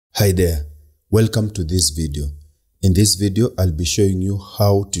Hi there, welcome to this video. In this video, I'll be showing you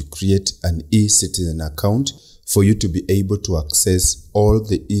how to create an eCitizen account for you to be able to access all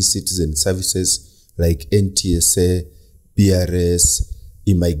the eCitizen services like NTSA, BRS,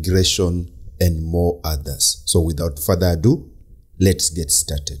 immigration, and more others. So without further ado, let's get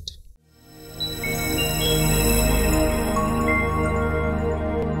started.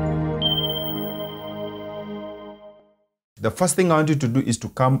 The first thing I want you to do is to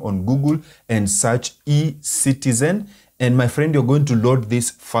come on Google and search eCitizen. And my friend, you're going to load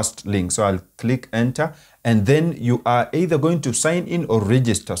this first link. So I'll click enter. And then you are either going to sign in or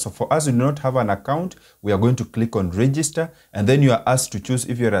register. So for us who do not have an account, we are going to click on register. And then you are asked to choose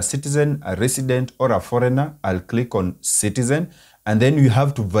if you're a citizen, a resident, or a foreigner. I'll click on citizen. And then you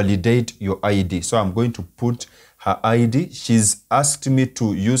have to validate your ID. So I'm going to put her ID. She's asked me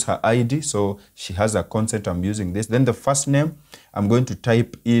to use her ID, so she has a consent. I'm using this. Then the first name, I'm going to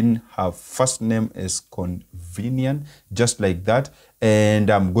type in her first name as convenient, just like that. And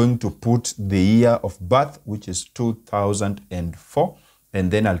I'm going to put the year of birth, which is 2004.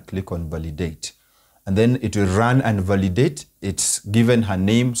 And then I'll click on validate. And then it will run and validate. It's given her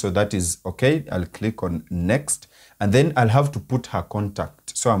name, so that is okay. I'll click on next. And then I'll have to put her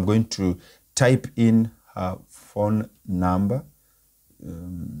contact. So I'm going to type in her phone number,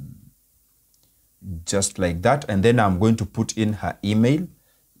 just like that. And then I'm going to put in her email,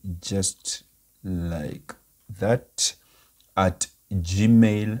 just like that, at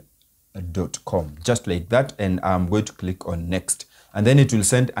gmail.com, just like that. And I'm going to click on next. And then it will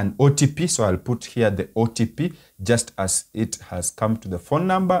send an OTP. So I'll put here the OTP just as it has come to the phone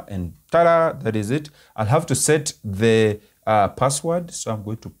number, and ta-da, that is it. I'll have to set the password. So I'm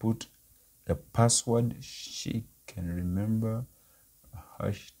going to put the password she can remember,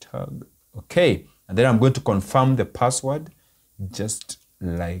 hashtag. Okay. And then I'm going to confirm the password just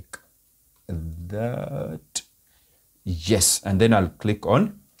like that. Yes. And then I'll click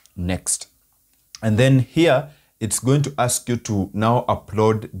on next. And then here, it's going to ask you to now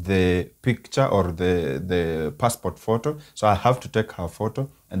upload the picture or the passport photo. So I have to take her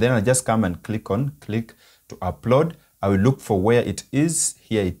photo, and then I'll just come and click to upload. I will look for where it is.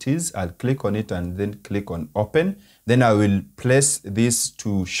 Here it is. I'll click on it and then click on open. Then I will place this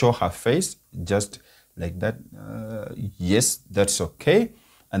to show her face, just like that. Yes, that's okay.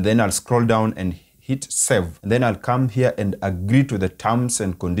 And then I'll scroll down and hit save. And then I'll come here and agree to the terms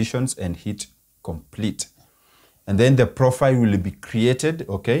and conditions and hit complete. And then the profile will be created,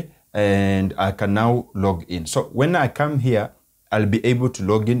 okay? And I can now log in. So when I come here, I'll be able to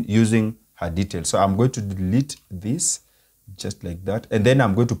log in using her details. So I'm going to delete this, just like that. And then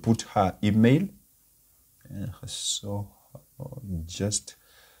I'm going to put her email. So just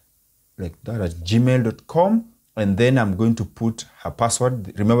like that, at gmail.com. And then I'm going to put her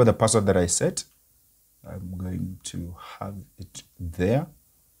password. Remember the password that I set? I'm going to have it there.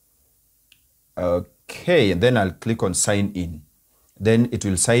 Okay, and then I'll click on sign in. Then it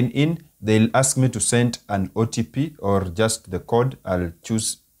will sign in. They'll ask me to send an OTP or just the code. I'll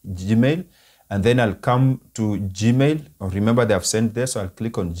choose Gmail, and then I'll come to Gmail. Or remember they have sent there, so I'll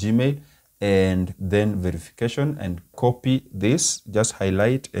click on Gmail and then verification and copy this. Just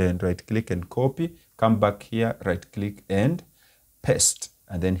highlight and right click and copy. Come back here, right click and paste,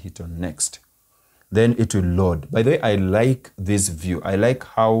 and then hit on next. Then it will load. By the way, I like this view. I like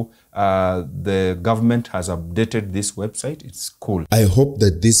how the government has updated this website. It's cool. I hope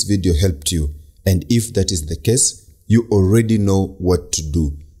that this video helped you. And if that is the case, you already know what to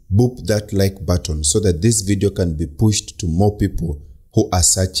do. Boop that like button so that this video can be pushed to more people who are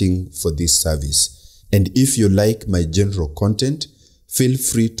searching for this service. And if you like my general content, feel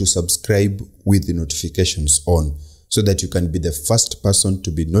free to subscribe with the notifications on so that you can be the first person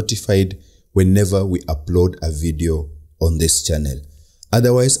to be notified whenever we upload a video on this channel.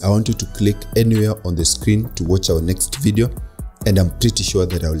 Otherwise, I want you to click anywhere on the screen to watch our next video, and I'm pretty sure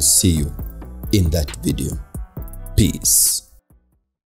that I will see you in that video. Peace.